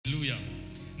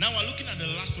Now we're looking at the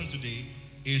last one today.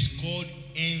 It's called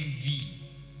envy.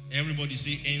 Everybody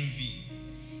say envy.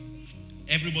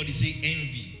 Everybody say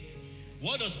envy.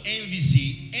 What does envy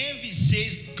say? Envy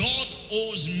says God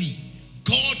owes me.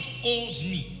 God owes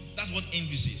me. That's what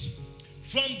envy says.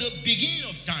 From the beginning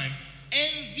of time,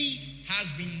 envy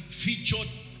has been featured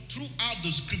throughout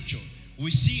the scripture. We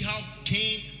see how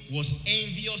Cain was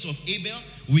envious of Abel.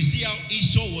 We see how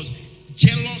Esau was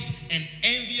jealous and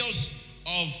envious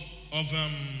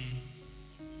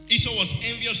Esau was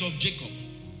envious of Jacob.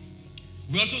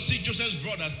 We also see Joseph's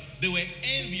brothers. They were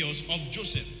envious of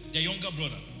Joseph, their younger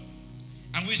brother.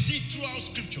 And we see throughout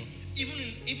scripture, even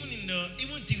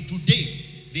till today,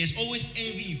 there's always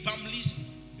envy in families.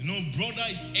 You know, brother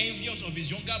is envious of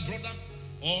his younger brother,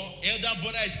 or elder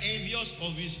brother is envious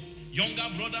of his younger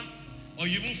brother, or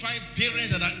you even find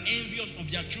parents that are envious of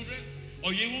their children,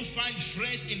 or you even find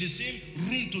friends in the same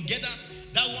room together.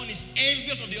 That one is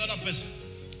envious of the other person.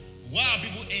 Why are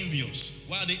people envious?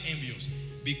 Why are they envious?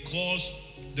 Because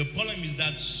the problem is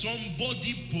that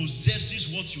somebody possesses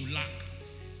what you lack.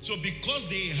 So because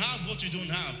they have what you don't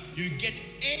have, you get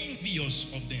envious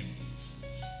of them.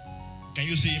 Can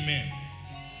you say amen?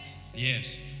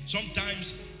 Yes.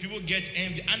 Sometimes people get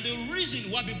envy. And the reason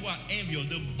why people are envious,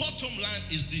 the bottom line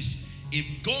is this. If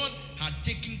God had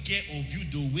taken care of you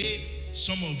the way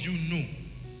some of you know,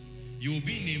 you will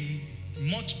be in a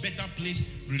much better place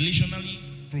relationally,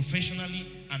 professionally,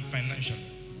 and financially.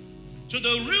 So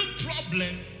the real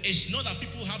problem is not that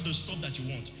people have the stuff that you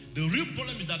want. The real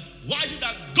problem is that, why is it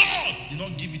that God did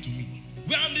not give it to me?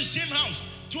 We are in the same house.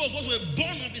 Two of us were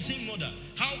born of the same mother.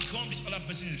 How come this other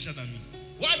person is richer than me?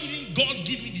 Why didn't God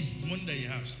give me this money that he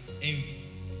has? Envy.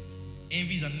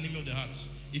 Envy is an enemy of the heart.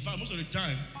 In fact, most of the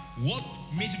time, what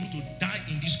makes people to die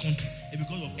in this country is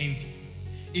because of envy.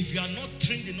 If you are not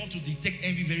trained enough to detect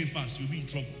envy very fast, you'll be in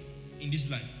trouble in this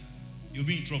life. You'll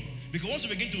be in trouble. Because once you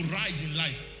begin to rise in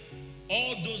life,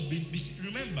 all those,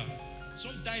 remember,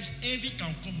 sometimes envy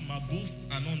can come from above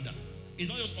and under. It's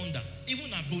not just under. Even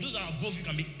above, those that are above you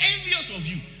can be envious of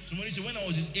you. Somebody said, when I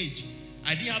was his age,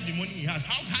 I didn't have the money he has.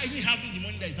 How is he having the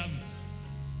money that he's having?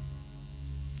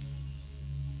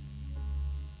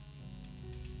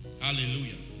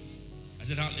 Hallelujah. I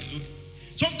said hallelujah.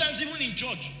 Sometimes even in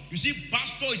church, you see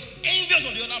pastor is envious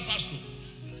of the other pastor.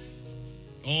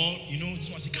 Or,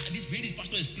 someone say, God, this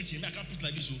pastor is preaching. I can't preach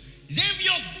like this. So he's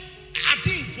envious at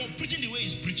him for preaching the way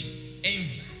he's preaching.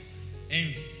 Envy.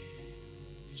 Envy.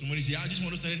 Somebody say, I just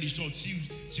want to start this church.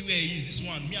 See where he is. This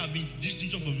one. Me, I've been this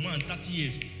church for man 30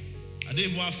 years. I don't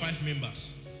even have 5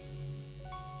 members.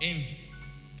 Envy.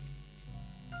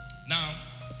 Now,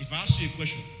 if I ask you a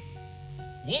question,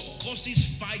 what causes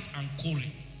fight and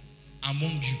quarrel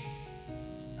among you?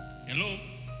 Hello?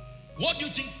 What do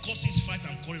you think causes fight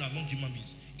and quarrel among human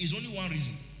beings? It's only one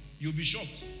reason. You'll be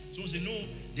shocked. Someone say, no,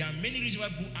 there are many reasons why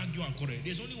people argue and quarrel.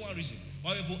 There's only one reason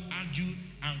why people argue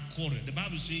and quarrel. The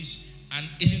Bible says, and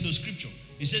it's in the scripture,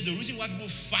 it says the reason why people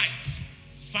fight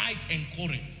and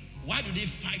quarrel. Why do they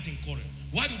fight and quarrel?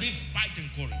 Why do they fight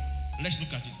and quarrel? Let's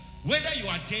look at it. Whether you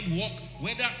attend work,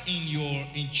 whether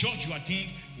in church you attend,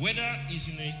 whether it's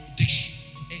in a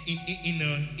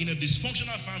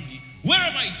dysfunctional family,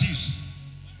 wherever it is,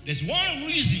 there's one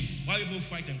reason why people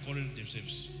fight and quarrel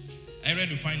themselves. Are you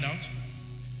ready to find out?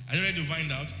 Are you ready to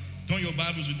find out? Turn your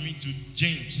Bibles with me to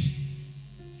James.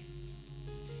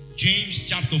 James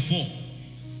chapter 4.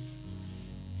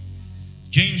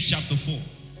 James chapter 4.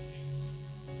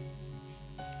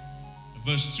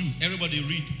 Verse 2. Everybody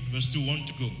read verse 2. 1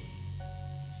 to go.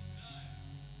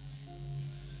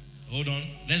 Hold on.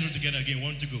 Let's read together again.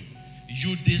 1 to go.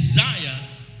 You desire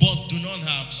but do not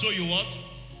have. So you what?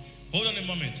 Hold on a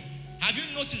moment. Have you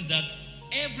noticed that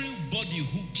everybody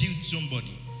who killed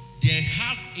somebody, they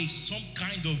have some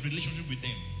kind of relationship with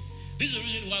them? This is the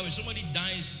reason why when somebody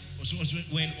dies or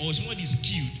somebody is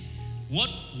killed, what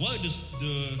does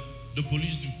the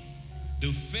police do?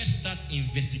 They first start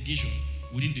investigation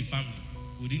within the family,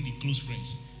 within the close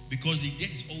friends, because the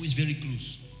death is always very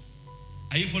close.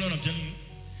 Are you following what I'm telling you?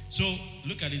 So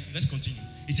look at it. Let's continue.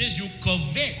 It says you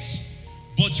covet,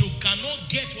 but you cannot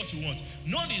get what you want.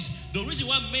 Notice the reason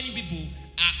why many people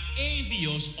are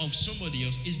envious of somebody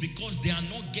else is because they are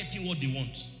not getting what they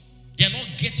want. They are not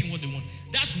getting what they want.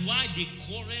 That's why they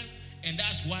quarrel and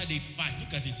that's why they fight.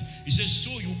 Look at it. It says,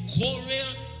 so you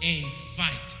quarrel and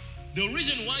fight. The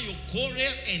reason why you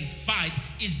quarrel and fight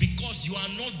is because you are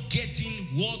not getting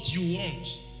what you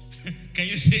want. Can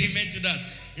you say amen to that?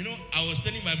 I was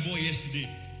telling my boy yesterday,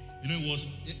 it was,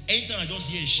 anytime I just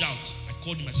hear a shout, I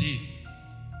called him and said, hey,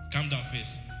 calm down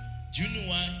first. Do you know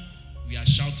why we are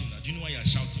shouting? Do you know why you are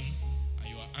shouting and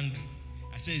you are angry?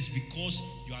 I said it's because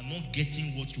you are not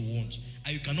getting what you want.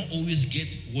 And you cannot always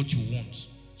get what you want.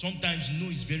 Sometimes no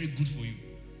is very good for you.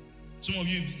 Some of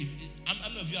you, how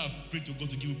many of you have prayed to God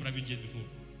to give you private jet before?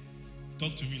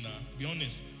 Talk to me now. Be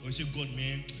honest. Or you say, God,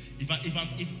 man, if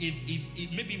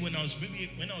maybe when I was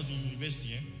in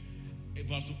university,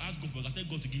 if I was to ask God for, I tell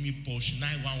God to give me Porsche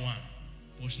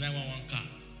 911 car.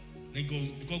 Then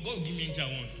because God will give me anything I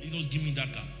want. He just give me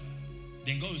that car.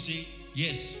 Then God will say,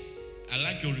 yes, I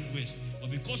like your request,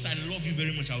 but because I love you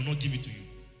very much, I will not give it to you.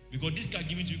 Because this car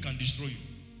given to you can destroy you.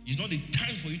 It's not the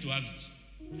time for you to have it.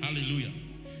 Hallelujah.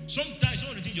 Sometimes some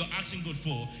of the things you're asking God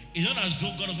for is not as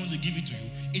though God doesn't want to give it to you.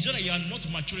 It's not that you are not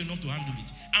mature enough to handle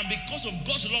it. And because of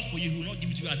God's love for you, He will not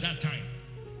give it to you at that time.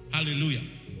 Hallelujah.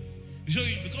 So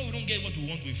because we don't get what we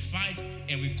want, we fight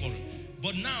and we quarrel.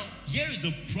 But now, here is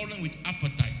the problem with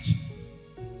appetite.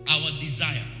 Our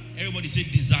desire. Everybody say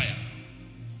desire.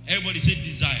 Everybody say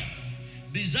desire.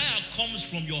 Desire comes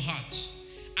from your heart.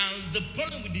 And the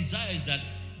problem with desire is that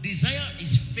desire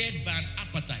is fed by an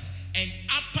appetite. And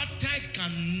appetite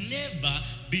can never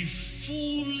be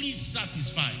fully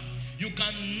satisfied. You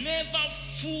can never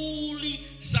fully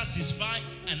satisfy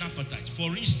an appetite.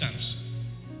 For instance,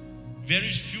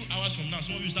 very few hours from now,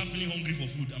 some of you start feeling hungry for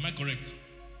food. Am I correct?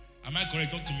 Am I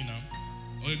correct? Talk to me now.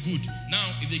 Okay, good.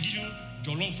 Now, if they give you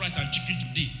jollof rice and chicken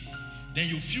today, then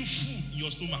you feel full in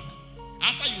your stomach.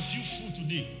 After you feel full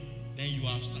today, then you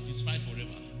are satisfied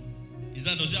forever.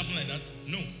 Does it happen like that?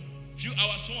 No. Few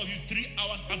hours, some of you 3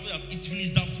 hours after you have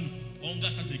finished that food, hunger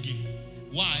starts again.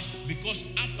 Why? Because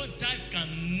appetite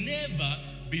can never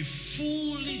be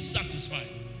fully satisfied.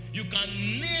 You can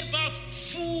never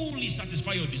fully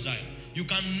satisfy your desire. You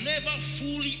can never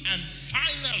fully and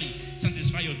finally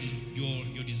satisfy your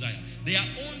desire. They are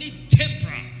only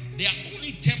temporal. They are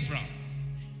only temporal.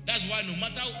 That's why no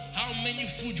matter how many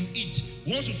food you eat,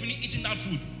 once you finish eating that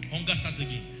food, hunger starts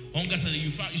again. Hunger starts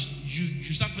again.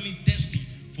 You start feeling thirsty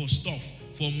for stuff,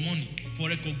 for money, for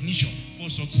recognition, for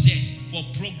success, for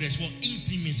progress, for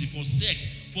intimacy, for sex,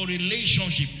 for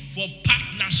relationship, for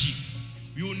partnership.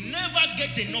 You will never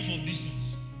get enough of these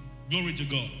things. Glory to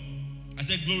God. I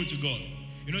said glory to God.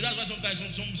 You know, that's why sometimes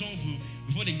some people,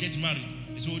 before they get married,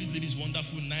 they say, oh, this lady is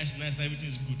wonderful, nice, everything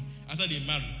is good. After they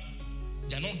marry,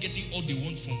 they are not getting all they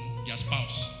want from their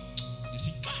spouse. They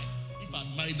say, God, if I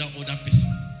had married that other person,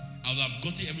 I would have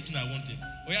gotten everything I wanted.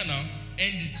 Oh yeah, now,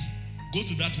 end it. Go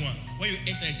to that one. When you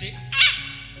enter, you say,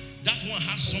 that one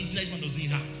has something that one doesn't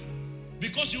have.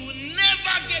 Because you will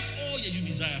never get all that you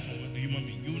desire from a human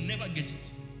being. You will never get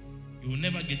it. You will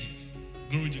never get it.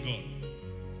 Glory to God.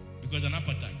 Because an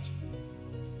appetite.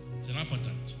 It's an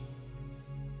appetite.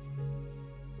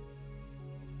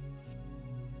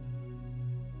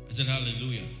 I said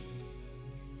hallelujah.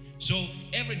 So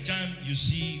every time you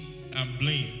see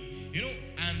blame, you know,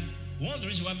 and one of the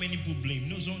reasons why many people blame,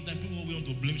 you know, sometimes people always want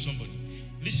to blame somebody.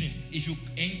 Listen, if you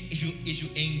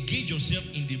engage yourself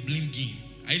in the blame game,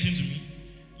 are you listening to me?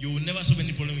 You will never solve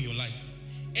any problem in your life.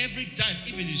 Every time,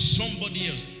 if it is somebody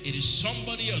else, it is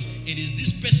somebody else, it is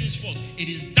this person's fault, it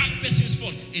is that person's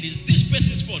fault, it is this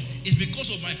person's fault, it's because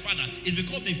of my father, it's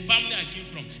because of the family I came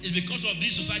from, it's because of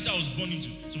this society I was born into.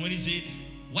 Somebody say,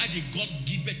 why did God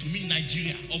give birth to me in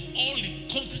Nigeria? Of all the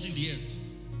countries in the earth,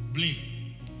 blame.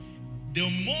 The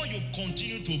more you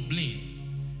continue to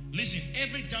blame, listen,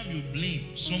 every time you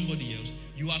blame somebody else,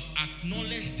 you have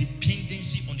acknowledged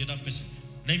dependency on the other person.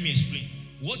 Let me explain.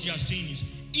 What you are saying is,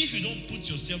 if you don't put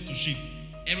yourself to shape,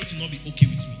 everything will not be okay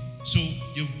with me. So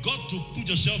you've got to put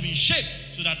yourself in shape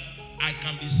so that I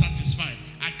can be satisfied.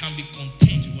 I can be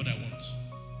content with what I want.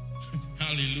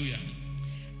 Hallelujah.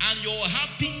 And your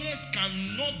happiness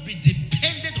cannot be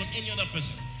dependent on any other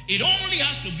person. It only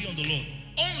has to be on the Lord.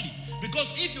 Only.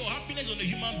 Because if your happiness is on a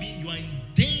human being, you are in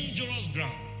dangerous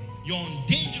ground. You're on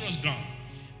dangerous ground.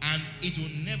 And it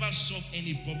will never solve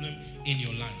any problem in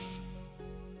your life.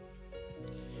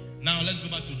 Now let's go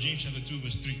back to James chapter 2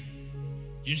 verse 3.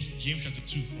 James chapter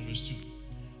 2 from verse 2.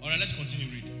 Alright, let's continue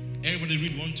read. Everybody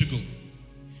read 1 to go.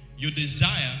 You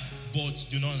desire but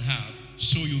do not have,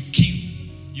 so you kill.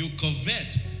 You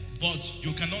covet but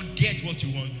you cannot get what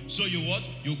you want, so you what?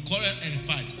 You quarrel and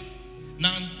fight.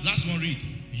 Now last one read.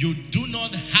 You do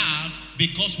not have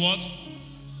because what?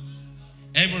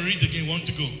 Everybody read again. 1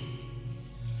 to go.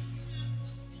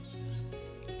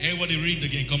 Everybody read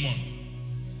again. Come on.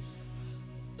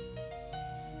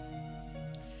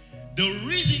 The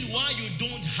reason why you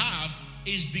don't have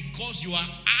is because you are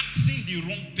asking the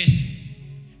wrong person.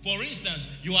 For instance,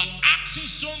 you are asking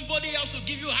somebody else to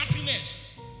give you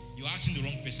happiness. You are asking the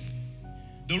wrong person.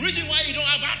 The reason why you don't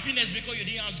have happiness is because you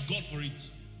didn't ask God for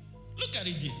it. Look at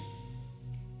it here.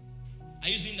 Are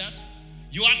you seeing that?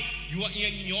 You are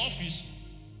in your office.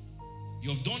 You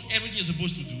have done everything you're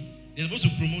supposed to do. They're supposed to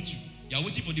promote you. You are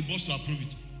waiting for the boss to approve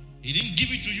it. He didn't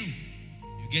give it to you.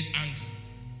 You get angry.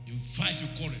 You fight, you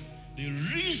quarrel. The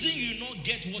reason you not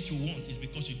get what you want is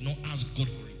because you did not ask God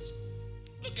for it.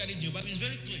 Look at it in your Bible. It's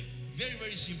very clear. Very,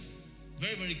 very simple.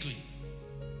 Very, very clear.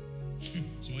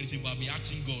 Somebody say, well, I've been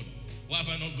asking God. Why have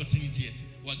I not gotten it yet?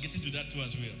 We're getting to that too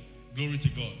as well. Glory to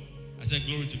God. I said,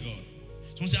 glory to God.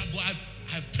 Someone said, but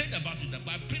I prayed about it.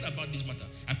 But I prayed about this matter.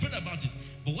 I prayed about it.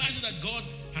 But why is it that God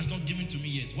has not given to me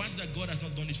yet? Why is it that God has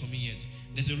not done this for me yet?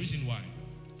 There's a reason why.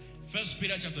 1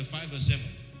 Peter chapter 5 verse 7.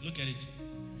 Look at it.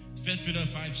 1 Peter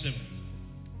 5, 7.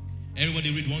 Everybody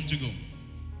read 1 to go.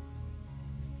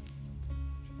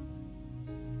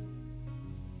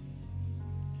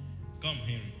 Come,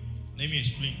 Henry. Let me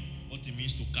explain what it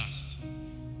means to cast.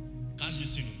 Cast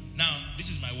this thing. Now, this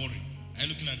is my worry. Are you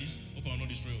looking at this? Hope I will not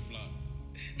destroy your flower.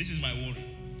 This is my worry.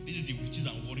 This is the witches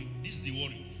and worry. This is the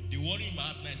worry. The worry in my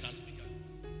heart now is as big as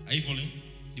this. Are you following?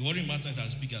 The worry in my heart now is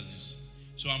as big as this.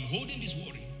 So I'm holding this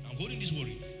worry.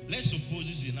 Let's suppose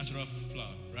this is a natural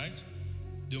flower, right?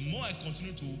 The more I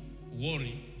continue to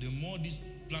worry, the more this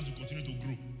plant will continue to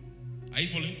grow. Are you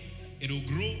following? It will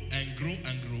grow and grow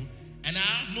and grow. And I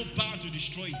have no power to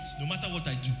destroy it, no matter what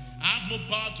I do. I have no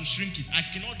power to shrink it. I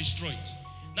cannot destroy it.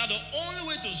 Now, the only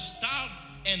way to starve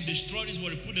and destroy this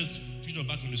worry, put this picture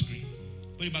back on the screen.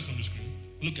 Put it back on the screen.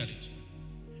 Look at it.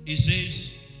 It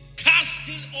says,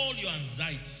 casting all your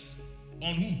anxieties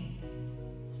on who?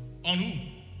 On who?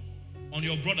 On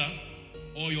your brother,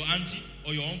 or your auntie,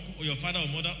 or your uncle, or your father or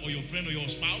mother, or your friend, or your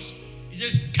spouse. It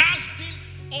says, casting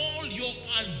all your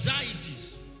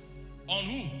anxieties on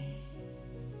who?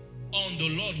 On the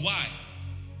Lord. Why?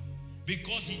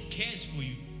 Because He cares for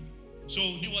you. So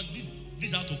this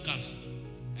is how to cast.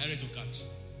 I read to catch.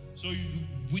 So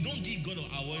we don't give God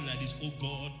our worry like this. Oh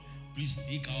God, please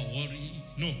take our worry.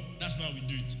 No, that's not how we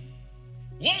do it.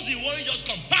 Once the worry just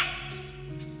come, back.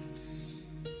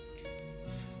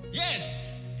 Yes.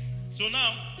 So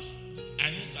now,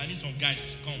 I need some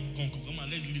guys. Come on.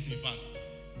 Let's do this in fast.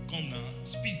 Come now.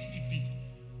 Speed.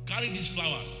 Carry these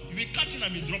flowers. You be catching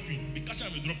and be dropping. We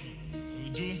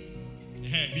do.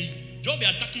 Don't be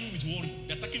attacking me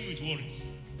with worry.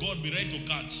 God be ready to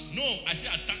catch. No, I say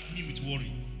attack me with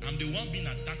worry. I'm the one being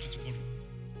attacked with worry.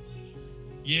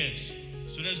 Yes.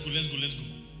 So let's go.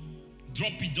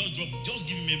 Drop it, just drop. Just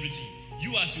give him everything.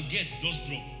 You as you get, just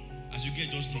drop. As you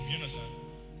get, just drop. You understand?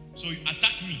 So you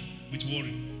attack me with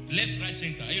worry. Left, right,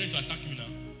 center. Are you ready to attack me now?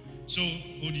 So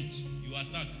hold it. You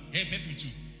attack. Help me too.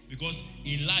 Because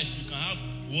in life, you can have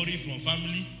worry from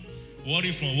family,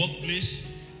 worry from workplace,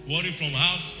 worry from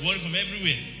house, worry from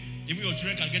everywhere. Even your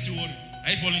children can get you worried.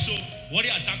 Are you following? So worry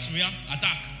attacks me.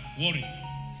 Attack. Worry.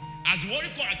 As the worry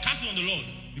comes, I cast it on the Lord.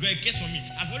 Because it cares for me.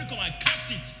 As the worry comes, I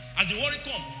cast it. As the worry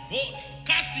comes,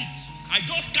 cast it. I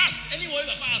just cast. Any worry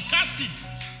that I cast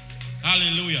it.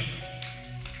 Hallelujah.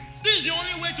 This is the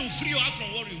only way to free your heart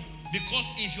from worry. Because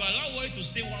if you allow worry to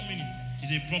stay 1 minute,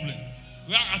 it's a problem.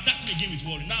 We are attacking again with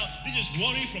worry. Now, this is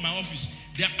worry from my office.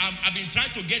 I've been trying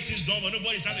to get things done, but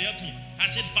nobody's trying to help me. I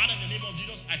said, Father, in the name of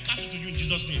Jesus, I cast it to you in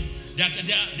Jesus' name. They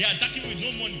are attacking me with no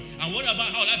money. And what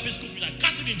about how I pay school fees? I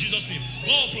cast it in Jesus' name.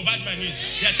 God will provide my needs.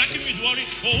 They are attacking me with worry.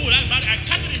 Oh, who will I marry? I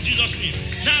cast it in Jesus' name.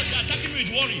 Now they are attacking me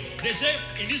with worry. They say,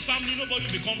 in this family, nobody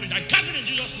will become rich. I cast it in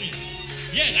Jesus' name.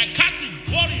 Yes, I cast it.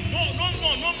 Worry. No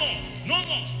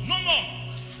more.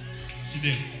 See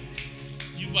there.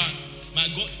 You are my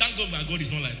God. Thank God my God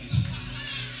is not like this.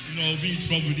 I'll be in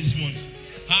trouble this morning.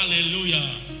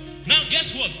 Hallelujah. Now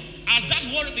guess what? As that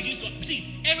worry begins to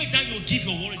see, every time you give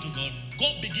your worry to God,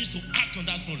 God begins to act on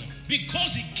that problem.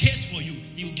 Because He cares for you,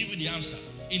 He will give you the answer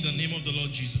in the name of the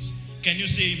Lord Jesus. Can you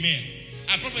say amen?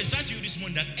 I prophesy to you this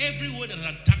morning that every word that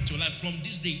has attacked your life from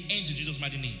this day ends in Jesus'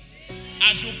 mighty name.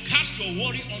 As you cast your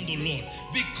worry on the Lord,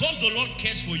 because the Lord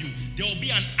cares for you, there will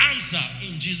be an answer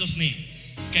in Jesus' name.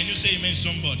 Can you say amen,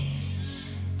 somebody?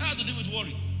 How to deal with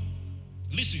worry?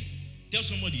 Listen, tell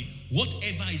somebody,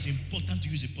 whatever is important to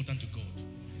you is important to God.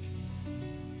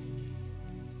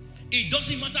 It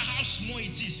doesn't matter how small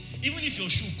it is, even if your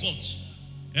shoe cut.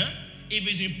 If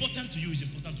it's important to you, it's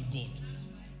important to God.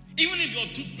 Even if your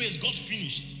toothpaste got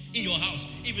finished in your house,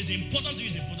 if it's important to you,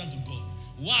 it's important to God.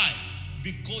 Why?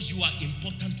 Because you are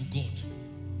important to God.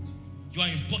 You are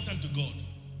important to God.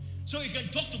 So you can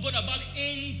talk to God about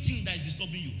anything that is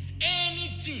disturbing you.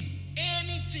 Anything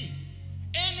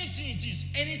it is.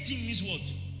 Anything means what?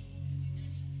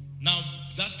 Now,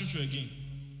 that scripture again.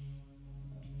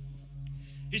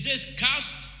 It says,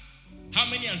 cast how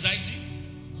many anxiety?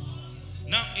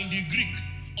 Now, in the Greek,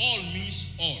 all means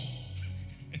all.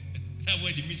 That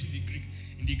word it means in the Greek.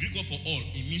 In the Greek word for all,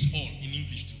 it means all in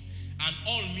English too. And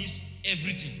all means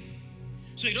everything.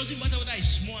 So it doesn't matter whether it's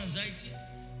small anxiety,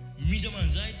 medium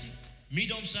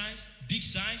size, big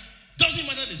size. Doesn't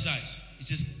matter the size. It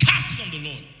says, cast it on the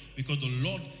Lord, because the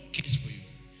Lord cares for you.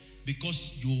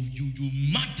 Because you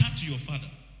matter to your Father.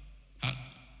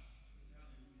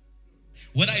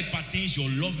 Whether it pertains your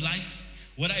love life,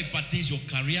 whether it pertains your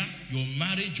career, your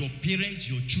marriage, your parents,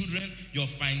 your children, your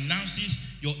finances,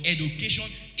 your education,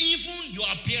 even your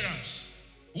appearance,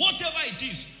 whatever it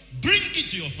is, bring it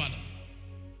to your Father.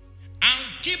 And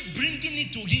keep bringing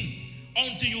it to Him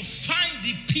until you find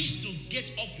the peace to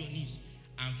get off your knees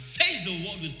and face the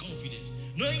world with confidence,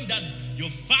 knowing that your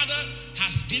Father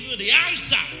has given you the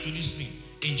answer to this thing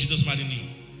in Jesus' mighty name.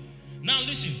 Now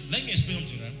listen, let me explain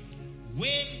something. Right?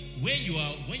 When you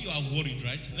are worried,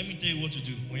 right? Let me tell you what to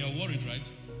do. When you're worried, right?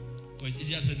 Because it's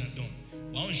easier said than done.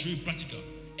 But I want to show you practical.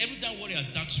 Every time worry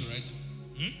attacks you, right?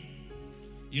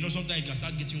 You know, sometimes you can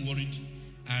start getting worried,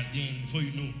 and then before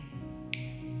you know,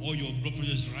 all your blood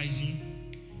pressure is rising,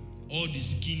 all the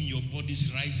skin in your body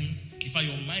is rising. In fact,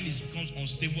 your mind becomes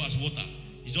unstable as water.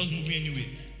 It's just moving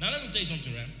anyway. Now let me tell you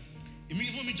something, right?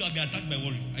 Even me to have been attacked by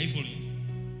worry. Are you following?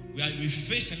 We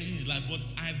face challenges in life, but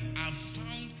I've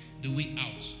found the way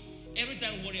out. Every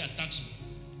time worry attacks me,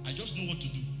 I just know what to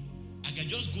do. I can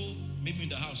just go, maybe in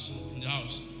the house,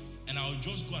 and I'll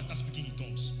just go and start speaking in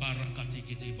tongues.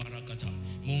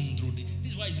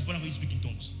 This is why it's important for you to speak in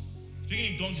tongues.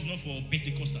 Speaking in tongues is not for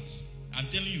Pentecostals. I'm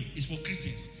telling you, it's for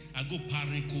Christians. I go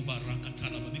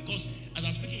because as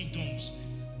I'm speaking in tongues,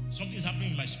 something is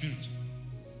happening in my spirit.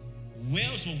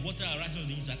 Wells of water are rising on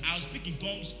the inside. I'll speak in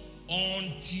tongues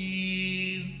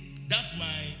until that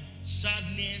my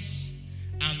sadness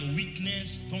and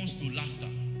weakness turns to laughter.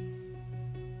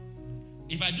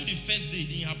 If I do the first day, it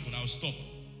didn't happen, I'll stop.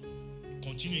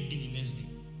 Continue again the next day.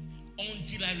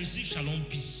 Until I receive shalom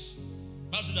peace.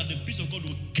 Bible says that the peace of God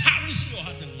will carry your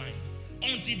heart and mind.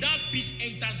 Until that peace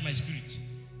enters my spirit,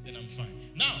 then I'm fine.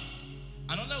 Now,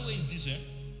 another way is this.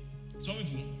 Some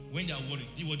people, when they are worried,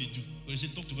 this is what they do. When they say,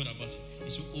 talk to God about it, they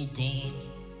say, oh God,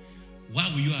 why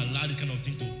will you allow this kind of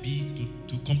thing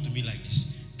to come to me like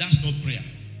this? That's not prayer.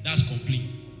 That's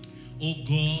complaint. Oh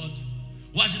God,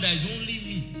 why is it that it's only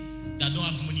me that don't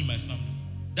have money in my family?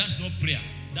 That's not prayer.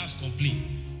 That's complaint.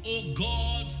 Oh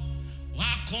God,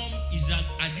 how come is that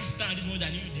at this time, this moment I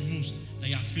need you the most, that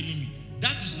you are failing me?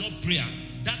 That is not prayer.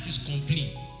 That is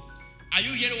complaint. Are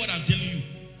you hearing what I'm telling you?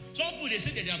 Some people, they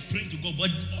say that they are praying to God, but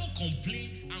it's all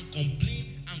complain and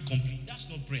complain and complain. That's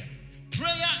not prayer.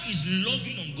 Prayer is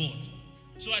loving on God.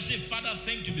 So I say, Father,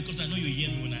 thank you, because I know you hear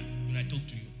me when I talk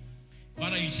to you.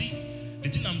 Father, you see, the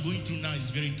thing I'm going through now is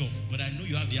very tough, but I know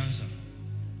you have the answer.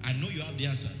 I know you have the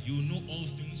answer. You know all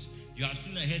things. You have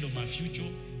seen ahead of my future.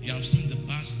 You have seen the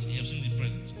past. You have seen the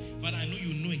present. Father, I know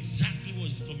you know exactly what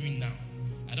is stopping me now.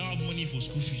 I don't have money for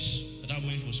school fees.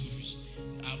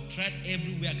 I've tried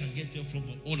everywhere I can get help from,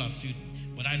 but all have failed.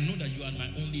 But I know that you are my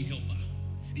only helper.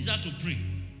 This is how to pray.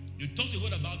 You talk to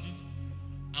God about it,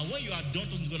 and when you are done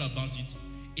talking to God about it,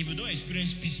 if you don't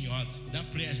experience peace in your heart,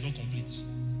 that prayer is not complete.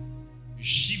 You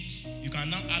shift. You can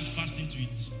now add fasting to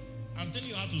it. I'm telling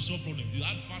you how to solve problems. You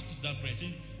add fasting to that prayer.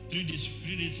 Say 3 days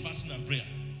fasting and prayer.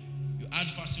 You add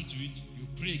fasting to it. You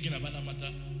pray again about that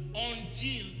matter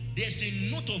until there's a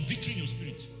note of victory in your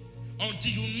spirit.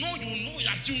 Until you know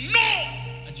that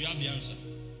you have the answer.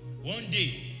 One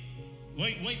day,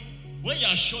 when you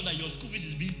are sure that your school fees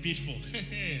is being paid for,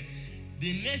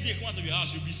 the next day you come out of your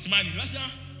house, you'll be smiling. You say,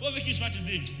 what makes you smile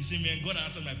today? You say, man, God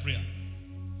answered my prayer.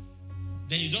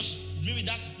 Then you just, maybe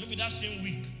that same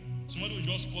week, somebody will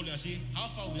just call you and say, how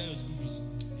far will your school fees?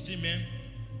 You say, man,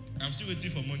 I'm still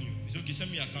waiting for money. You say, okay, send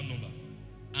me your account number.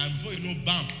 And before you know,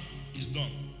 bam, it's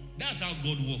done. That's how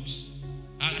God works.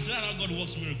 I said that's how God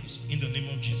works miracles in the name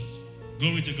of Jesus.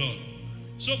 Glory to God.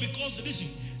 So because, listen,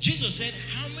 Jesus said,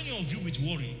 how many of you with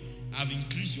worry have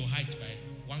increased your height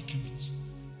by 1 cubit?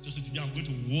 So today I'm going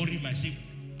to worry myself.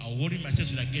 I'll worry myself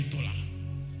till I get taller.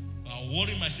 I'll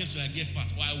worry myself till I get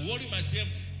fat. Or I worry myself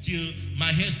till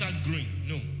my hair starts growing.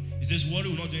 No. It says worry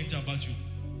will not do anything about you.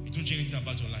 It won't change anything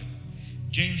about your life.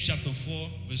 James chapter 4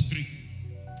 verse 3.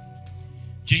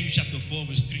 James chapter 4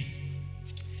 verse 3.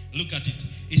 Look at it.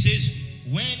 It says,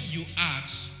 when you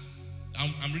ask,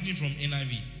 I'm reading from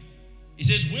NIV. It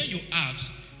says, when you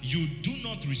ask, you do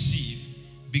not receive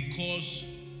because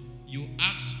you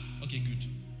ask. Okay, good.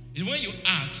 It's when you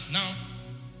ask. Now,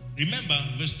 remember,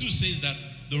 verse 2 says that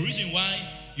the reason why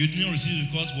you didn't receive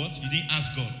is because what? You didn't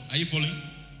ask God. Are you following?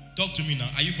 Talk to me now.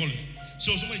 Are you following?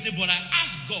 So somebody say, but I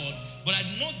asked God, but I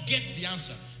did not get the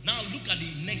answer. Now look at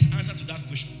the next answer to that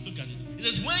question. Look at it. It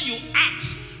says, when you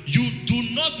ask, you do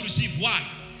not receive. Why?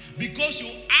 Because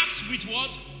you ask with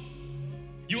what?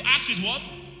 You ask with what?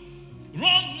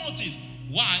 Wrong motive.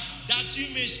 Why? That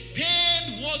you may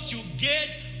spend what you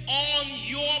get on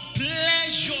your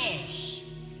pleasures.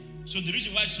 So the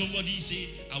reason why somebody say,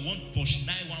 I want Porsche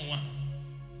 911.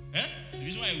 The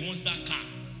reason why he wants that car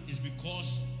is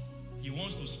because he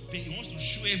wants to spend, he wants to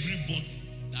show everybody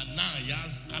that now he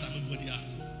has a car that nobody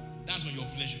has. That's on your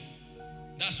pleasure.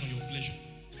 That's on your pleasure.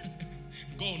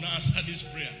 God will now answer this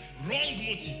prayer. Wrong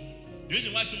motive. The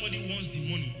reason why somebody wants the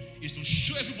money is to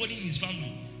show everybody in his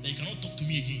family that you cannot talk to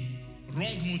me again.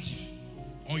 Wrong motive.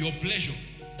 On your pleasure.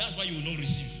 That's why you will not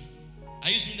receive. Are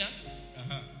you seeing that?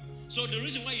 So the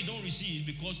reason why you don't receive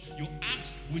is because you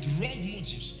act with wrong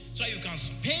motives. So you can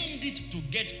spend it to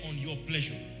get on your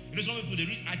pleasure. You know, some people,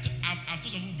 I've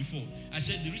told some people before, I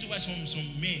said the reason why some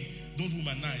men don't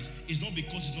womanize is not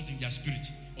because it's not in their spirit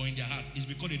or in their heart. It's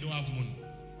because they don't have money.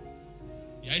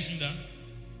 Are you seeing that?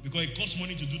 Because it costs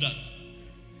money to do that.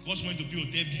 It costs money to pay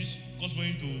hotel bills. It costs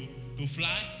money to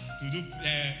fly,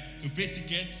 to pay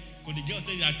tickets. Because the girl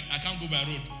tell you, I can't go by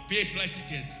road. Pay flight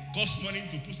ticket. Costs money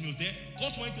to put in hotel.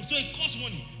 Costs money to, so it costs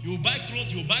money. You buy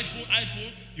clothes, you buy phone,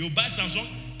 iPhone, you buy Samsung.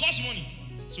 Costs money.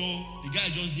 So the guy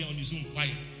just there on his own,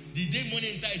 quiet. The day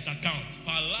money enter his account,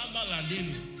 Palama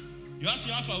Landeni. You ask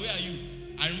him, how far, where are you?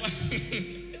 I remember,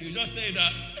 he just tell you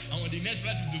that I'm on the next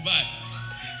flight to Dubai.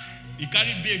 He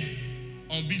carried babe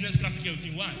on business class ticket with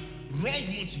him. Why? Wrong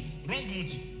motive. Wrong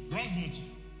motive. Wrong motive.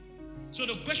 So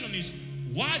the question is,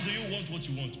 why do you want what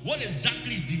you want? What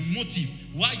exactly is the motive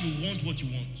why you want what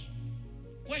you want?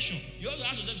 Question. You have to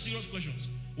ask yourself serious questions.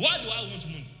 Why do I want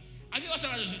money? Have you ever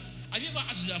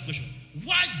asked yourself that question?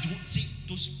 Why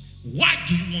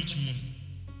do you want money?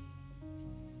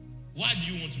 Why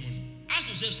do you want money? Ask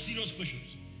yourself serious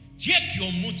questions. Check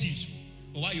your motives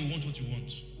for why you want what you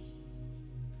want.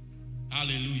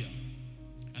 Hallelujah.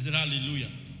 I said hallelujah.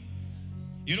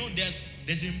 You know, there's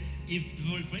a,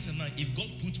 for instance now, if God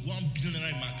put $1 billion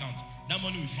in my account, that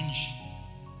money will finish.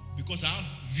 Because I have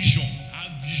vision. I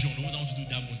want to do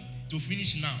that money. To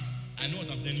finish now. I know what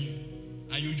I'm telling you.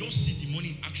 And you just see the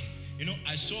money in action. You know,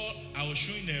 I was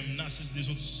showing them now since there's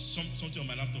something on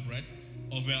my laptop, right?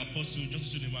 Of Apostle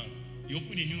Johnson Suleiman. He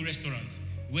opened a new restaurant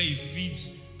where he feeds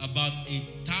about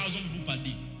 1,000 people per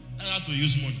day. That's how to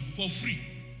use money for free.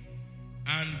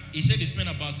 And he said they spend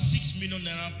about 6 million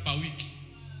naira per week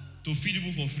to feed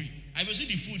people for free. I will see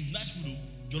the food, nice food,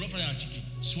 jollof rice and chicken,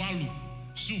 swallow,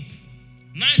 soup,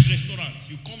 nice restaurants.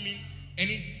 You come in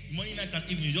any morning, night, and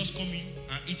evening, you just come in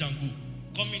and eat and go.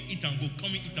 Come in, eat and go.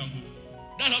 Come in, eat and go.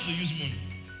 That's how to use money.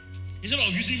 Instead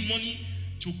of using money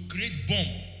to create bomb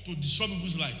to destroy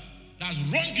people's life, that's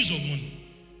wrong use of money.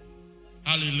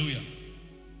 Hallelujah.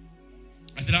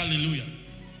 I said hallelujah.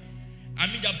 I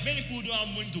mean, there are many people who don't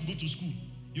have money to go to school.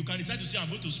 You can decide to say, I'm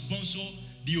going to sponsor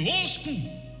the whole school.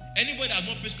 Anybody that has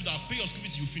not paid school, I'll pay your school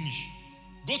fees till you finish.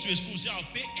 Go to a school, say, I'll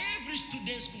pay every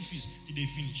student's school fees till they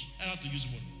finish. I have to use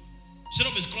money. Set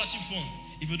up a scholarship fund.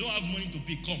 If you don't have money to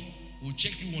pay, come. We'll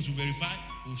check you once we verify,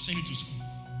 we'll send you to school.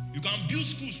 You can build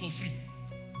schools for free.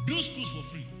 Build schools for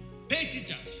free. Pay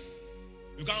teachers.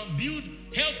 You can build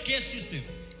healthcare system.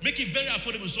 Make it very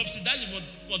affordable. Subsidize it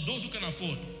for those who can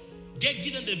afford.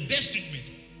 Give them the best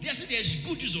treatment. They say there's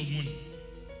good use of money.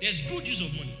 There's good use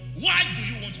of money. Why do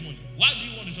you want money? Why do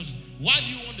you want resources? Why do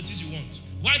you want the things you want?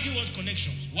 Why do you want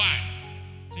connections? Why?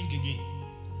 Think again.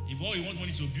 If all you want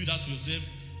money is to build house for yourself,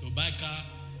 to buy car,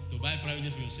 to buy private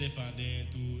jet for yourself, and then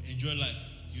to enjoy life,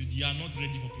 you are not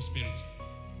ready for prosperity.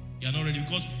 You are not ready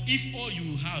because if all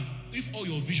you have, if all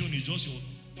your vision is just your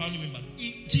family members,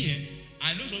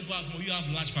 I know some people have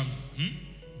large family,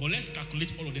 but let's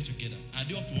calculate all of them together. Are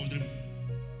they up to 100 people?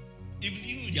 Even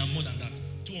if they are more than that,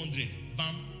 200,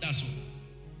 bam, that's all.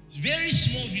 Very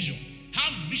small vision.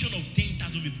 Have vision of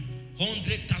 10,000 people,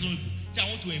 100,000 people. Say, I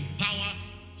want to empower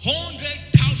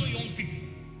 100,000 young people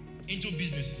into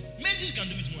businesses. Many things you can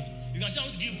do with money. You can say, I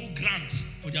want to give people grants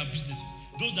for their businesses.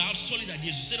 Those that have solid ideas,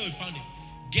 you set up a panel.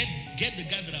 Get the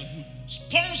guys that are good.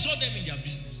 Sponsor them in their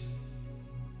business.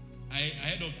 I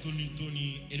heard of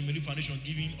Tony Elimelu Foundation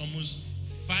giving almost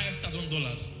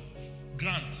 $5,000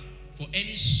 grant for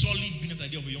any solid business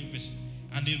idea of a young person.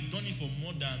 And they've done it for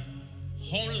more than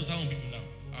hundreds of thousands of people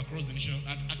now across the nation,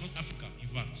 across Africa, in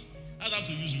fact. That's how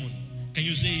to use money. Can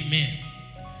you say amen?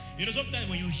 You know, sometimes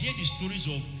when you hear the stories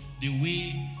of the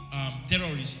way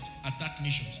terrorists attack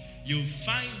nations, you'll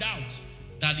find out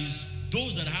that is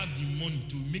those that have the money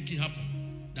to make it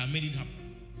happen that made it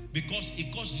happen. Because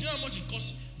it costs, do you know how much it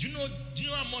costs? Do you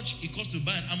know how much it costs to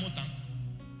buy an ammo tank?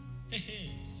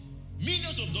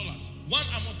 Millions of dollars. One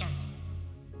armor tank.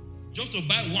 Just to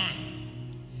buy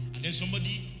one. And then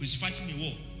somebody who is fighting a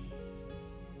war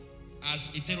as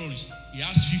a terrorist, he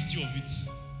has 50 of it.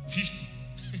 50.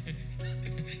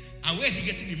 And where is he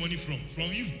getting the money from?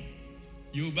 From you.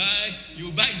 You buy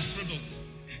his product.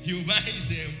 You buy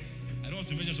his I don't want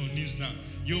to mention some names now.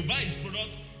 You buy his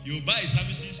product, you buy his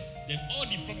services, then all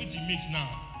the profit he makes now,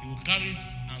 he will carry it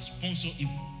and sponsor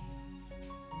evil.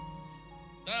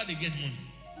 That's how they get money.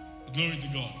 Glory to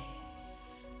God.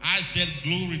 I said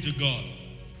glory to God.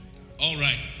 All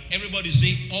right. Everybody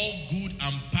say all good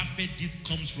and perfect gift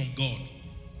comes from God.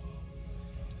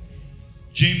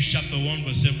 James chapter 1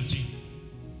 verse 17.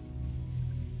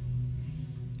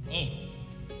 Oh,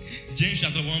 James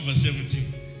chapter 1 verse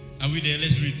 17. Are we there?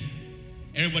 Let's read.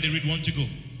 Everybody read 1 to go.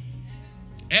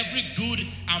 Every good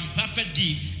and perfect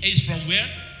gift is from where?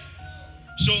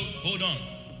 So, hold on.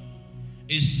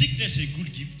 Is sickness a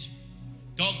good gift?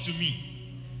 Talk to me.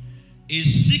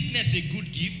 Is sickness a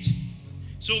good gift?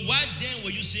 So why then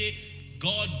will you say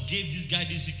God gave this guy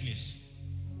this sickness?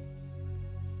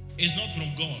 It's not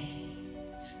from God.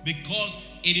 Because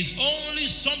it is only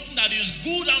something that is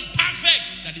good and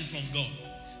perfect that is from God.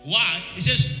 Why? It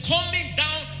says, coming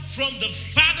down from the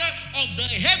Father of the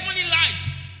heavenly light,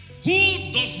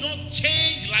 who does not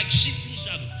change like shifting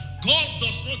shadow. God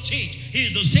does not change. He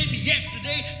is the same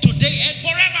yesterday, today, and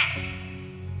forever.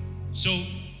 So,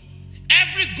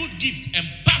 every good gift and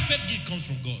perfect gift comes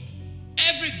from God.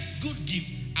 Every good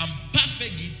gift and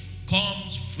perfect gift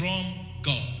comes from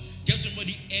God. Tell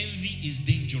somebody, envy is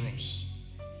dangerous.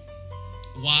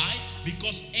 Why?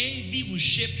 Because envy will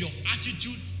shape your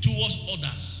attitude towards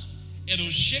others. It will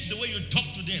shape the way you talk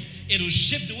to them. It will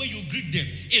shape the way you greet them.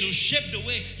 It will shape the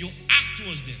way you act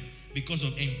towards them because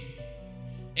of envy.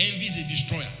 Envy is a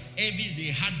destroyer. Envy is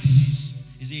a heart disease.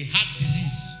 It's a heart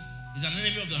disease. It's an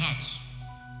enemy of the heart.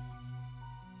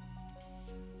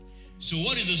 So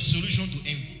what is the solution to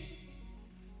envy?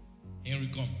 Henry,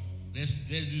 come. Let's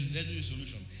do the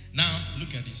solution. Now,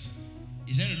 look at this.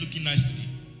 Is Henry looking nice today?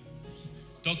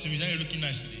 Talk to me. Is Henry looking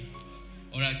nice today?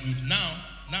 All right, good. Now,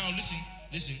 listen.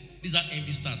 This is how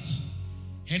envy starts.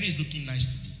 Henry is looking nice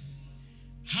today.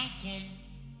 How come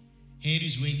Henry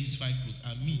is wearing this fine clothes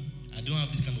and me, I don't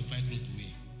have this kind of fine clothes to wear?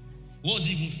 What's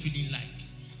he even feeling like?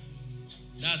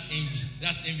 That's envy.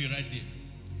 That's envy right there.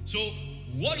 So,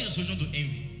 what is the solution to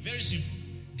envy? Very simple.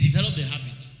 Develop the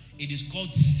habit. It is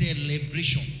called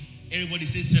celebration. Everybody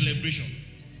says celebration.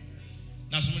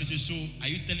 Now somebody says, so are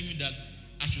you telling me that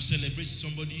I should celebrate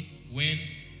somebody when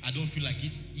I don't feel like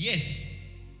it? Yes.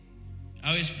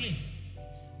 I'll explain.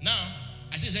 Now,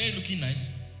 I say, is Henry looking nice?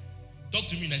 Talk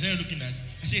to me now. Is Henry looking nice?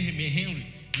 I say, hey, Henry,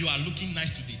 you are looking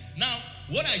nice today. Now,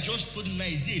 what I just told him now,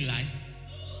 is it a lie?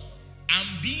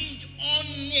 I'm being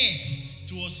honest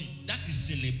towards him. That is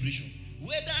celebration.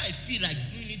 Whether I feel like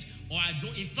doing it or I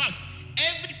don't. In fact,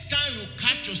 every time you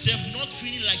catch yourself not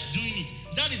feeling like doing it,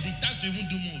 that is the time to even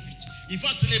do more of it. In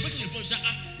fact, celebrating the point, you say,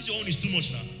 this your own is too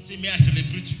much now. Say, may I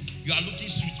celebrate you? You are looking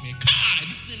sweet, man. God,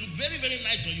 this thing look very, very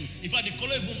nice on you. In fact, the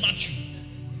color even match you.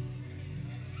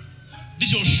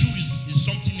 This your shoe is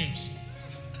something else.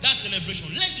 That's celebration.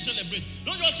 Learn to celebrate.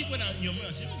 Don't just keep it in your mind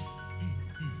and say,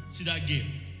 see that girl.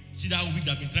 See that wig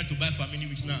that I've been trying to buy for many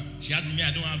weeks now. She has me, I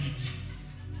don't have it.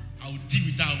 I will deal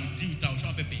with her, I will show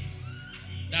her pepper.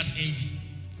 That's envy.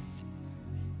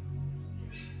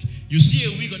 You see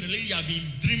a wig on a lady you have been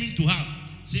dreaming to have.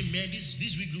 Say, man, this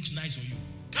wig looks nice on you.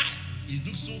 God, it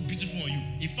looks so beautiful on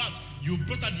you. In fact, you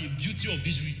brought out the beauty of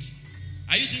this wig.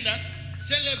 Are you seeing that?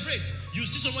 Celebrate. You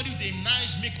see somebody with a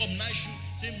nice makeup, nice shoe.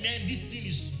 Say, man, this thing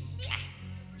is...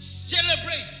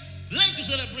 Celebrate. Learn to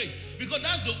celebrate. Because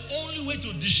that's the only way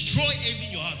to destroy envy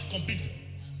in your heart completely.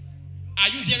 Are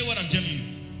you hearing what I'm telling you?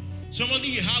 Somebody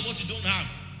you have what you don't have.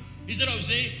 Instead of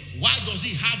saying, why does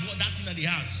he have what that thing that he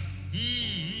has?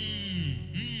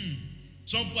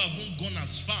 Some people have even gone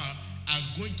as far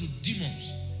as going to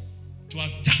demons to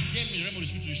attack them in the realm of the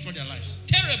spirit to destroy their lives.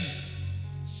 Terrible.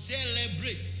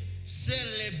 Celebrate.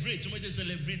 Celebrate. Somebody say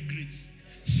celebrate grace.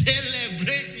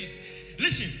 Celebrate it.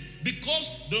 Listen,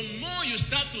 because the more you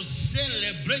start to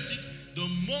celebrate it, the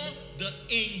more the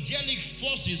angelic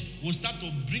forces will start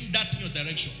to bring that in your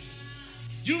direction.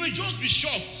 You will just be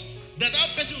shocked that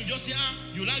person will just say,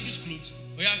 you like this clothes?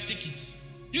 Oh yeah, take it.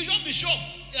 You just be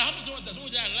shocked. It happens to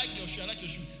someone say, I like your shoe, I like your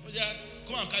shoe.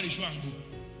 Come and carry the shoe and go.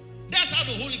 That's how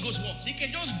the Holy Ghost works. He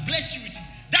can just bless you with it.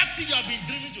 That thing you have been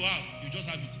dreaming to have, you just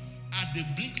have it. At the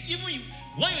blink, even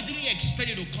when you didn't expect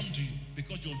it to come to you,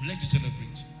 because you have learned to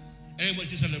celebrate. Everybody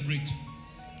to celebrate.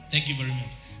 Thank you very much.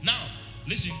 Now,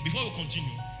 listen, before we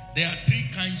continue, there are 3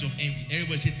 kinds of envy.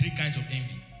 Everybody say 3 kinds of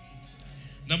envy.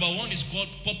 Number one is called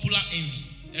popular envy.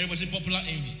 Everybody say popular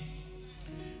envy.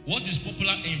 What is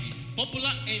popular envy?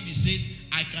 Popular envy says,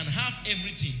 I can have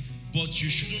everything, but you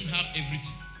shouldn't have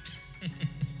everything.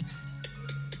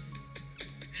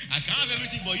 I can have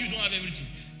everything, but you don't have everything.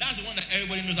 That's the one that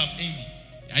everybody knows about envy.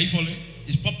 Are you following?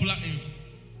 It's popular envy.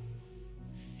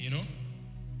 You know?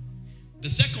 The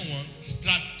second one,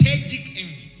 strategic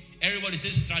envy. Everybody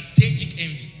says strategic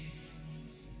envy.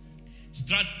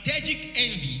 Strategic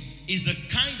envy is the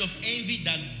kind of envy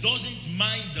that doesn't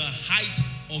mind the height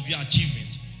of your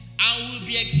achievement and will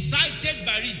be excited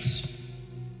by it,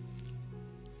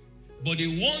 but it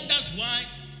wonders why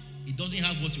it doesn't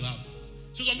have what you have.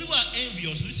 So some people are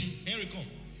envious. Listen, Henry, come.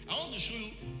 I want to show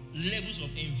you levels of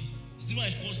envy. This is what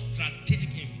is called strategic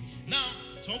envy. Now,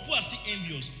 some people are still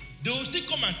envious. They will still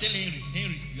come and tell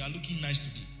Henry, you are looking nice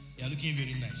today. You are looking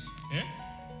very nice. Eh?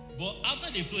 But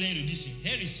after they've told Henry this thing,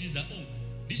 Henry sees that, oh,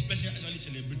 this person actually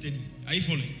celebrated me. Are you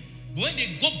following? But when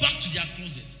they go back to their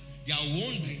closet, they are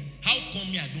wondering, how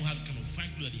come me I don't have this kind of fine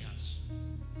clothes that he has?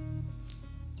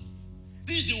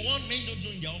 This is the one men don't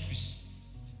know in their office.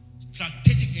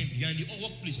 Strategic envy. You are in the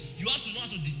workplace. You have to know how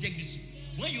to detect this.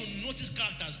 When you notice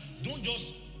characters, don't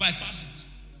just bypass it.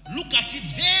 Look at it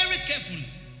very carefully,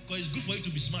 because it's good for you to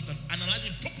be smart and analyze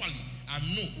it properly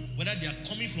and know whether they are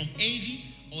coming from envy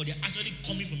or they are actually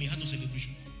coming from a heart of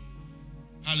celebration.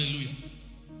 Hallelujah.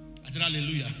 I said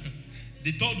hallelujah.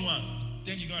 The third one,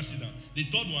 thank you, go and sit down. The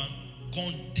third one,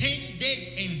 contended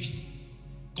envy.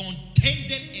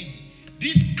 Contended envy.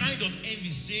 This kind of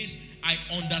envy says, I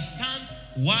understand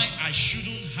why I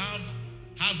shouldn't have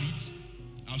it.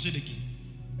 I'll say it again.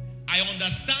 I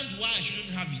understand why I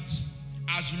shouldn't have it,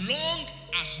 as long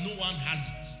as no one has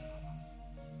it.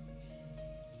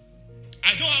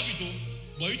 I don't have it,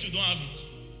 but you two don't have it.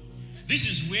 This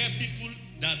is where people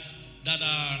that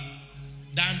are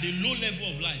on the low level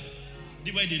of life,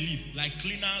 the way they live, like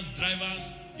cleaners,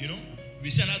 drivers, you know. We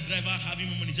see another driver having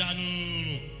more money. Say,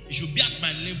 no. It should be at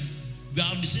my level. We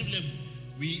are on the same level.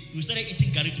 We started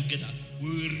eating garri together. We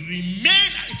will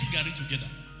remain eating garri together.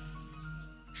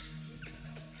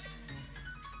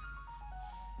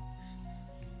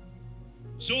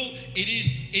 So it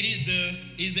is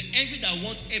the envy that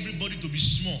wants everybody to be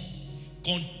small,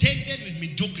 contented with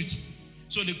mediocrity.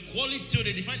 So they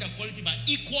define their quality by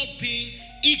equal pain,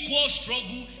 equal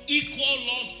struggle, equal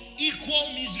loss,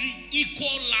 equal misery,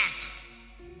 equal lack.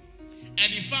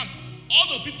 And in fact,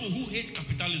 all the people who hate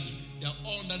capitalism, they are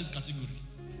all under this category.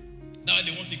 That's why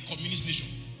they want a communist nation.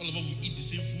 All of us will eat the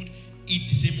same food, eat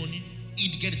the same money,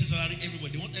 get the same salary,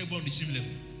 everybody. They want everybody on the same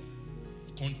level.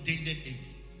 Contended envy.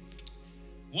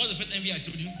 What's the first envy I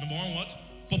told you? Number one, what?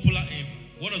 Popular envy.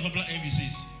 What does popular envy say?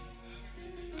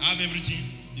 I have everything,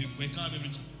 you can't have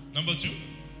everything. Number two,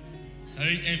 I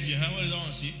really envy. What does that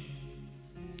one say?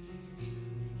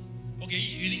 Okay,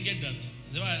 you didn't get that.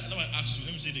 That's why I asked you.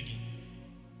 Let me say it again.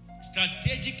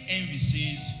 Strategic envy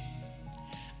says,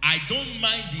 I don't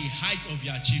mind the height of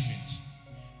your achievement.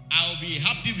 I'll be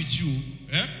happy with you,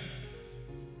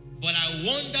 but I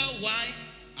wonder why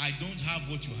I don't have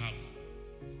what you have.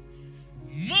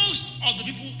 Most of the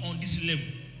people on this level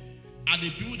are the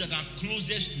people that are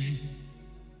closest to you.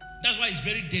 That's why it's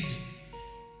very deadly.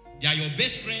 They are your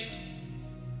best friend,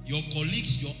 your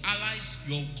colleagues, your allies,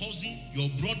 your cousin, your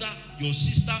brother, your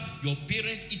sister, your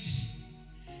parents, etc.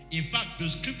 In fact, the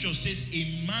scripture says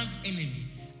a man's enemy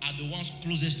are the ones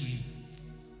closest to him.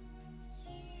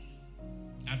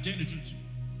 I'm telling the truth.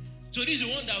 So this is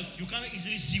the one that you can't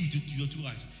easily see with your two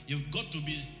eyes. You've got to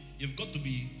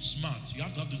be smart. You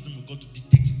have to have the wisdom of God to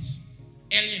detect it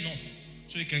early enough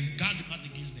so you can guard your heart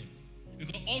against them.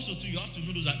 Because also too, you have to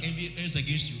know those that envious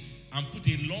against you and put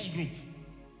a long rope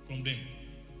from them.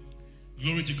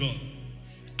 Glory to God.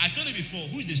 I told you before,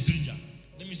 who is the stranger?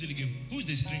 Let me say it again. Who is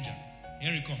the stranger?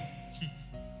 Henry, come.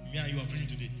 Me and you are preaching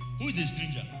today. Who is the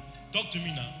stranger? Talk to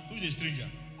me now. Who is the stranger?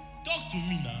 Talk to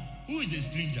me now. Who is the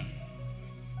stranger?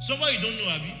 Somebody you don't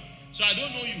know, Abby. So I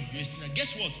don't know you. You're a stranger.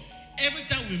 Guess what? Every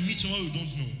time we meet someone we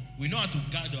don't know, we know how to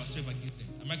guard ourselves against them.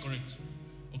 Am I correct?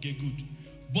 Okay, good.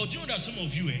 But you know that some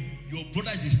of you, your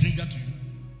brother is a stranger to you.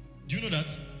 Do you know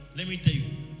that? Let me tell you.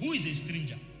 Who is a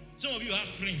stranger? Some of you have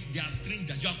friends. They are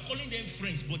strangers. You are calling them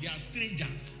friends, but they are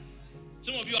strangers.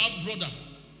 Some of you have brother.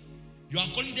 You are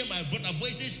calling them my brother, but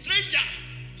it's a stranger.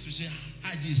 So you say,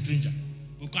 how is he a stranger?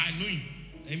 Because I know him.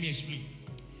 Let me explain.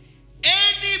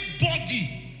 Anybody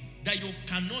that you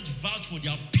cannot vouch for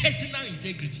their personal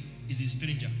integrity is a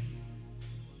stranger.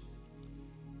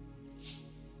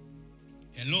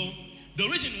 Hello? The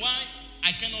reason why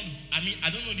I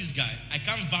don't know this guy. I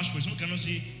can't vouch for him. Someone cannot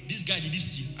say, this guy did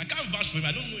this thing. I can't vouch for him.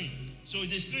 I don't know him. So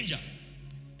he's a stranger.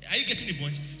 Are you getting the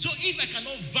point? So if I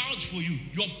cannot vouch for you,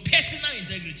 your personal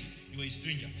integrity, you are a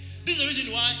stranger. This is the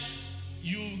reason why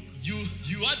you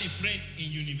had a friend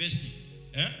in university.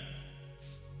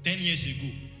 10 years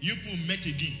ago. You people met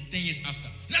again 10 years after.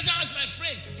 That's how it's my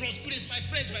friend from school. It's my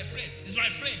friend. It's my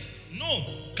friend. No,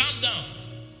 calm down.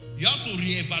 You have to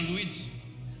reevaluate.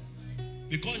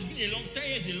 Because it's been a long 10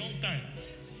 years, a long time.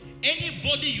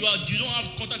 Anybody you don't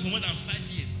have contact for more than 5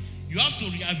 years, you have to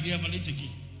reevaluate again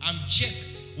and check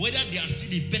whether they are still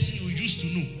the person you used to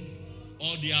know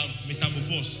or they are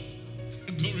metamorphosed.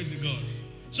 Glory to God.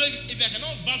 So if I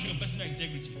cannot vouch for your personal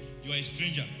integrity, you are a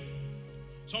stranger.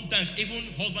 Sometimes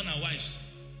even husband and wives,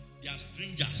 they are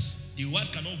strangers. The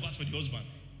wife cannot vouch for the husband.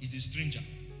 It's the stranger.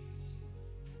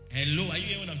 Hello, are you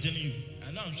hearing what I'm telling you?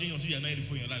 I know I'm saying until you're not ready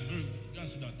for your life. Go and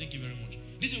sit down. Thank you very much.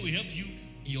 This will help you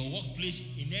in your workplace,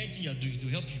 in anything you're doing, to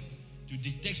help you to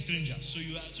detect strangers. So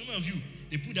some of you,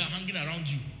 they put that hanging around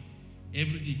you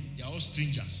every day. They are all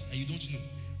strangers and you don't know.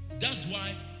 That's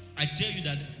why I tell you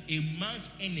that a man's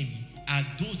enemy are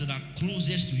those that are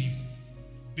closest to him.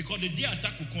 Because the day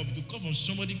attack will come, it will come from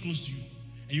somebody close to you.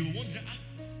 And you will wonder,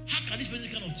 how can this person do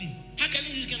this kind of thing? How can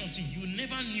he do this kind of thing? You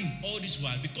never knew all this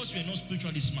while, because you are not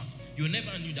spiritually smart. You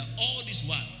never knew that all this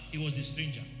while, it was the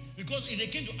stranger. Because if they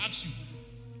came to ask you,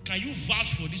 can you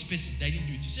vouch for this person that didn't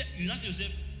do it? You have to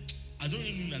yourself, I don't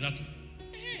really know that.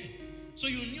 So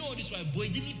you knew all this while, but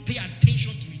you didn't pay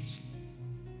attention to it.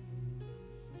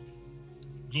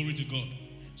 Glory to God.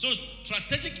 So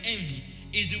strategic envy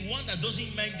is the one that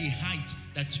doesn't mind the height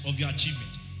of your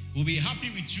achievement. We'll be happy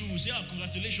with you. We'll say,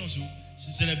 congratulations, we'll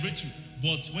celebrate you.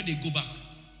 But when they go back,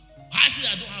 I say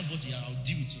I don't have what you have, I'll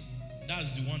deal with it.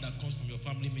 That's the one that comes from your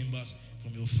family members,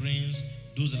 from your friends,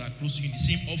 those that are close to you in the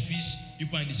same office.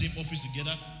 People are in the same office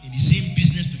together, in the same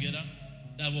business together.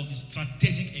 That work is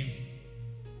strategic envy.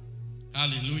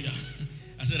 Hallelujah.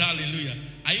 I said hallelujah.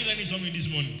 Are you learning something this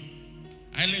morning?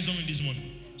 I learned something this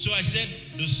morning. So I said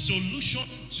the solution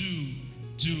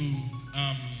to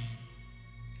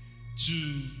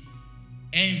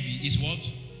envy is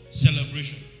what?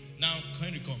 Celebration. Now,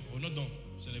 Henry, come. We're not done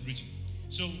celebrating.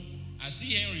 So I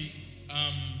see Henry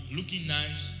looking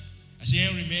nice. I say,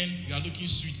 Henry, man, you are looking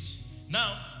sweet.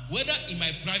 Now, whether in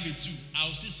my private too,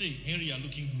 I'll still say, Henry, you are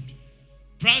looking good.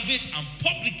 Private and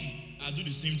publicly, I'll do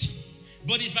the same thing.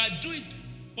 But if I do it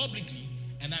publicly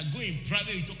and I go in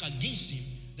private and talk against him,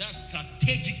 that's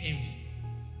strategic envy.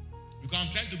 Because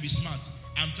I'm trying to be smart.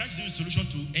 I'm trying to do a solution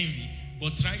to envy,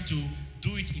 but trying to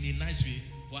do it in a nice way,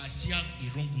 but I still have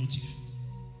a wrong motive.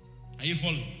 Are you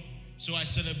following? So I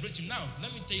celebrate him. Now,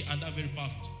 let me tell you another very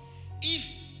powerful thing. If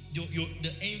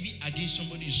the envy against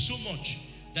somebody is so much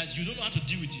that you don't know how to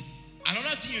deal with it,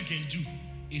 another thing you can do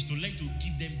is to learn to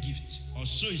give them gifts or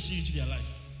sow a seed into their life.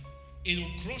 It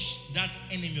will crush that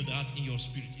enemy of the heart in your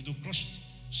spirit. It will crush it.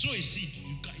 Sow a seed.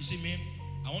 You say, man,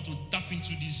 I want to tap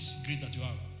into this grace that you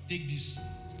have. Take this,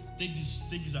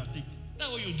 and take.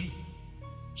 That's what you do.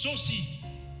 Sow seed.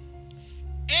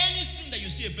 Anything that you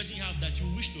see a person have that you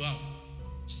wish to have,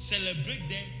 celebrate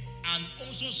them and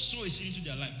also sow a seed into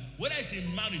their life. Whether it's a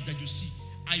marriage that you see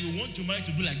and you want to marry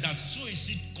to be like that, sow a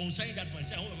seed concerning that man.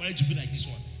 Say, I want my marriage to be like this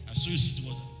one, and sow a seed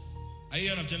towards them. Are you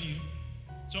hearing what I'm telling you?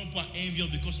 Some people are envious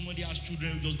because somebody has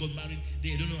children who just got married.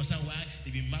 They don't understand why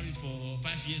they've been married for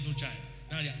 5 years, no child.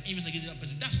 Now they're envious against that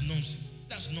person. That's nonsense.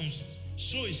 That's nonsense.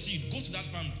 Sow a seed. Go to that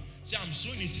family. Say, I'm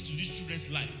sowing a seed to these children's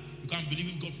life because I'm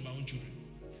believing God for my own children.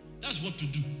 That's what to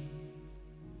do.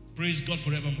 Praise God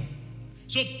forevermore.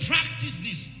 So practice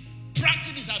this.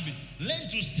 Practice this habit. Learn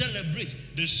to celebrate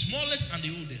the smallest and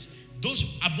the oldest. Those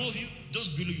above you, those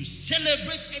below you.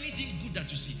 Celebrate anything good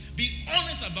that you see. Be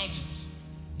honest about it.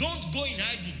 Don't go in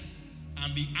hiding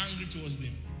and be angry towards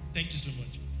them. Thank you so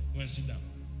much. Go and sit down.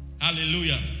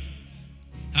 Hallelujah.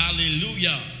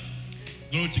 Hallelujah.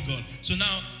 Glory to God. So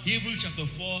now, Hebrews chapter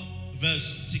 4,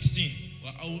 verse 16.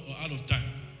 We're out of time.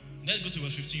 Let's go to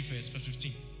verse 15 first. Verse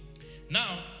 15.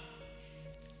 Now,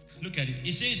 look at it.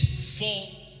 It says, for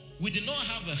we do not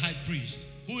have a high priest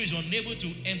who is unable to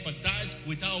empathize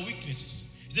with our weaknesses.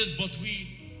 It says, but we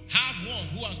have one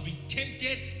who has been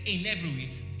tempted in every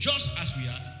way, just as we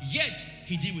are, yet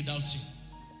he did without sin.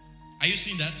 Are you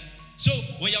seeing that? So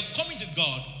when you're coming to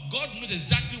God, God knows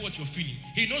exactly what you're feeling.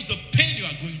 He knows the pain you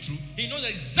are going through. He knows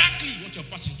exactly what you're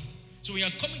passing through. So when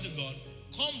you're coming to God,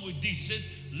 come with this. He says,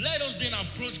 let us then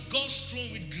approach God's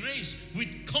throne with grace, with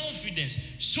confidence,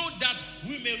 so that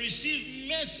we may receive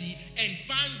mercy and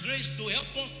find grace to help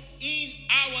us in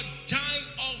our time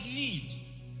of need.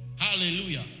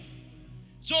 Hallelujah.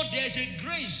 So there's a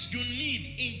grace you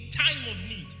need in time of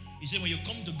need. He said, when you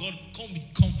come to God, come with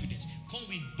confidence, come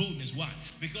with boldness. Why?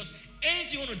 Because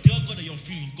anything you want to tell God that you're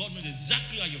feeling, God knows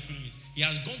exactly how you're feeling it. He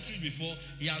has gone through it before.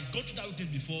 He has gone through that with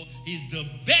it before. He's the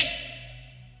best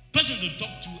person to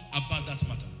talk to about that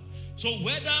matter. So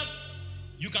whether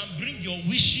you can bring your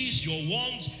wishes, your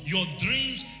wants, your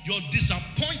dreams, your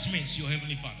disappointments to your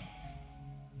Heavenly Father,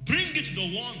 bring it to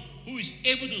the one who is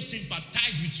able to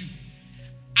sympathize with you.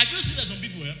 Have you seen that some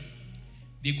people,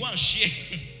 they go and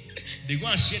share they go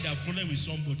and share their problem with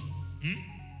somebody,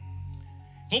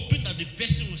 hoping that the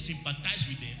person will sympathize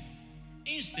with them.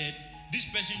 Instead, this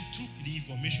person took the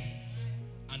information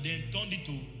and then turned it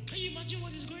to, can you imagine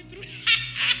what he's going through?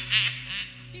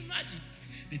 Imagine.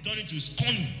 They turned it to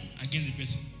scorning against the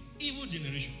person. Evil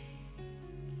generation.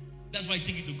 That's why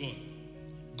take it to God.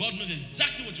 God knows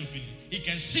exactly what you're feeling. He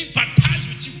can sympathize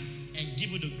with you and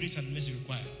give you the grace and mercy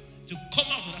required to come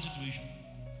out of that situation.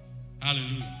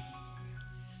 Hallelujah.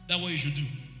 That's what you should do.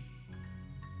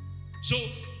 So,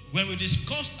 when we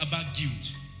discussed about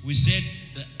guilt, we said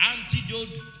the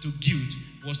antidote to guilt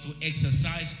was to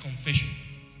exercise confession.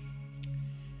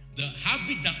 The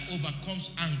habit that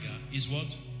overcomes anger is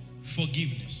what?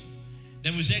 Forgiveness.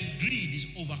 Then we said greed is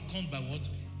overcome by what?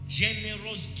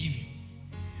 Generous giving.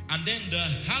 And then the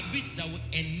habit that will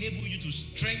enable you to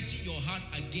strengthen your heart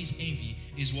against envy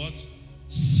is what?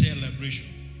 Celebration.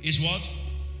 Is what?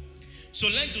 So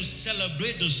learn to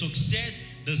celebrate the success,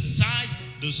 the size,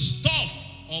 the stuff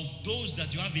of those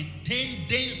that you have a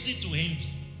tendency to envy.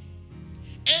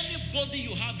 Anybody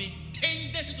you have a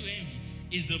tendency to envy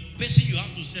is the person you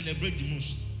have to celebrate the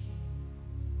most.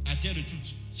 I tell the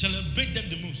truth. Celebrate them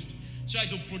the most. So I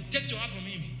to protect your heart from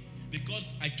envy. Because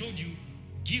I told you,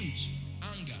 guilt,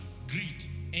 anger, greed,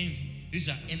 envy, these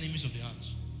are enemies of the heart.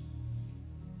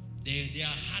 They are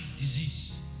heart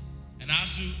disease. And I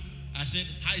said,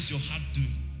 how is your heart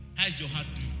doing? How is your heart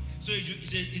doing? So it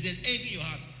says, if there's envy in your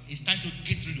heart, it's time to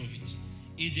get rid of it.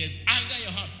 If there's anger in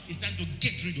your heart, it's time to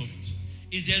get rid of it.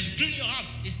 If there's greed in your heart,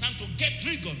 it's time to get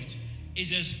rid of it. If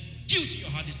there's guilt in your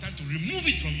heart, it's time to remove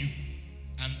it from you.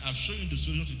 And I've shown you the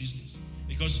solution to these things.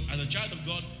 Because as a child of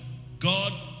God,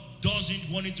 God doesn't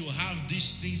want you to have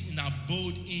these things in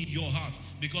abode in your heart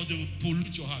because they will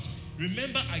pollute your heart.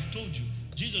 Remember, I told you,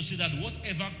 Jesus said that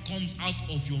whatever comes out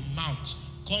of your mouth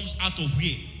comes out of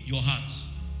where? Your heart.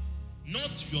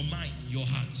 Not your mind, your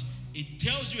heart. It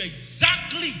tells you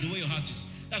exactly the way your heart is.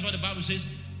 That's why the Bible says,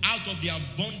 out of the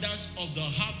abundance of the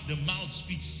heart, the mouth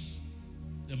speaks.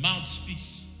 The mouth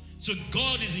speaks. So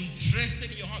God is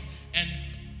interested in your heart. And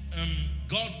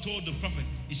God told the prophet,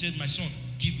 he said, my son,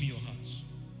 give me your heart.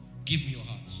 Give me your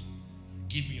heart.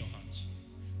 Give me your heart.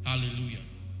 Hallelujah.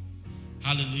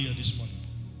 Hallelujah this morning.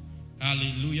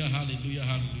 Hallelujah, hallelujah,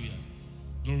 hallelujah.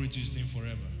 Glory to his name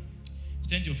forever.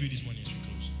 Stand to your feet this morning as we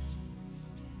close.